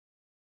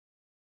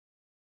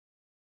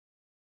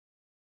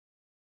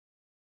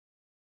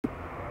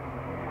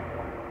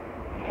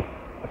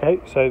Okay,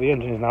 so the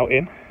engine is now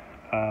in.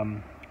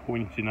 What we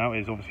need to do now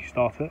is obviously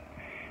start it.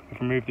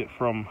 We've removed it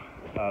from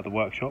the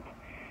workshop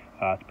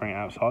to bring it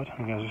outside.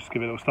 I'm going to just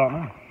give it a little start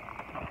now.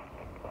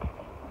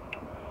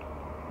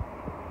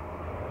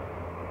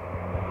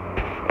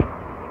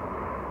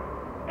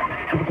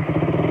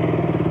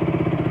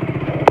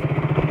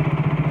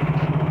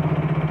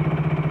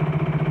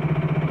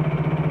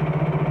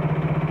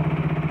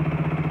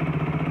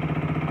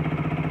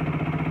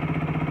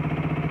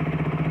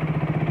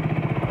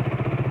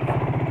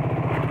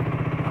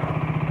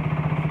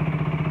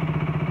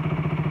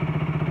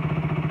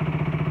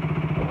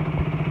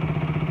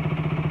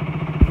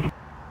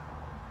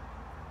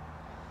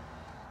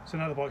 So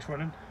now the bike's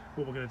running,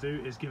 what we're going to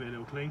do is give it a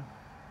little clean.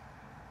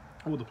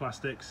 All the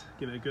plastics,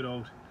 give it a good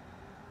old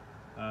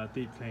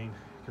deep clean,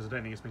 because I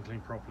don't think it's been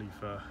cleaned properly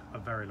for a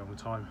very long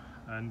time,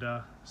 and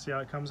see how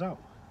it comes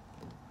out.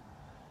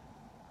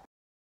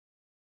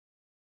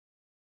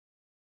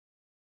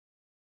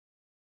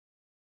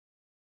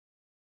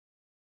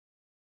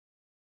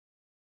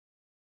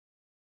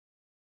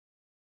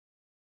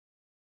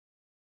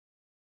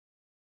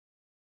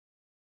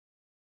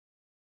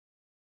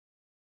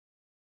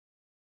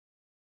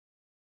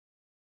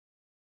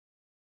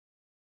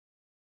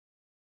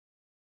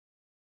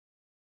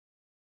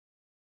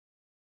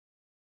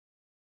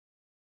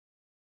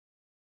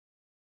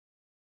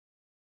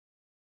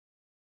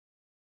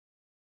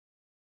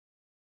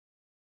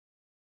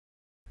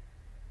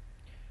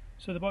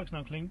 So the bike's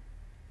now clean.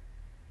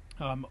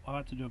 I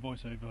had to do a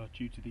voiceover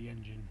due to the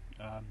engine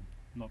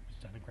not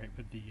sounding great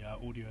with the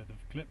audio of the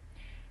clip.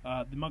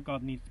 The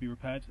mudguard needs to be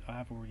repaired. I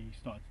have already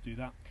started to do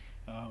that.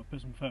 I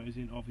put some photos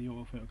in of the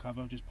oil filter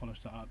cover, just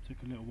polished that up. Took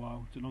a little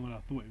while, took longer than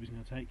I thought it was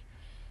going to take.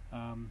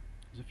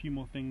 There's a few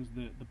more things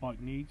that the bike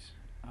needs.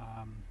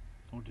 I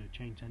want to do a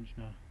chain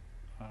tensioner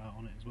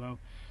on it as well.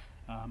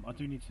 I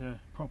do need to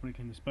properly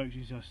clean the spokes.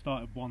 So I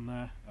started one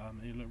there.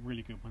 It'll look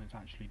really good when it's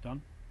actually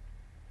done.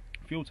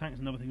 Fuel tank is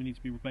another thing we need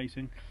to be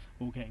replacing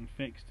or getting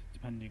fixed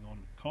depending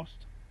on cost.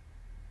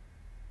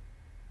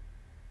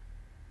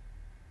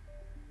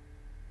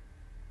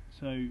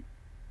 So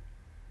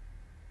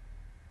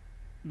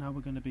now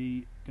we're going to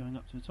be going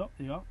up to the top.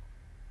 There you are.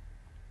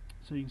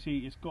 So you can see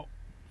it's got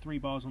 3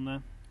 bars on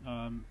there.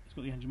 It's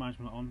got the engine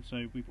management light on,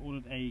 so we've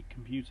ordered a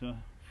computer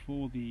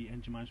for the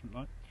engine management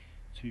light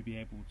to be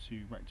able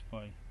to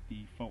rectify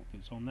the fault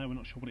that's on there. We're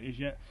not sure what it is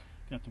yet.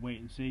 Gonna have to wait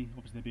and see.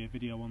 Obviously there'll be a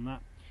video on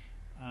that.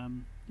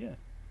 Yeah,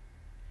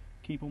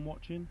 keep on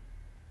watching.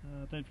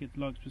 Don't forget to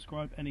like,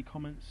 subscribe. Any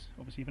comments?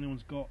 Obviously if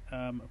anyone's got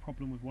a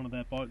problem with one of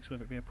their bikes,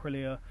 whether it be a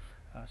Aprilia,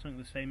 something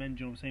with the same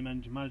engine or the same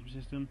engine management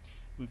system,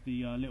 with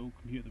the little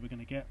computer that we're going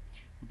to get,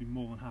 we'd be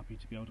more than happy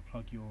to be able to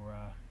plug your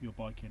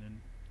bike in and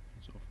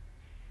sort of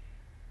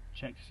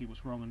check to see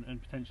what's wrong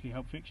and potentially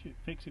help fix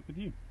it with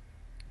you.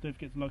 Don't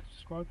forget to like and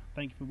subscribe.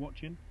 Thank you for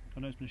watching. I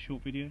know it's been a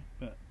short video,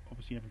 but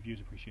obviously every view is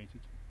appreciated.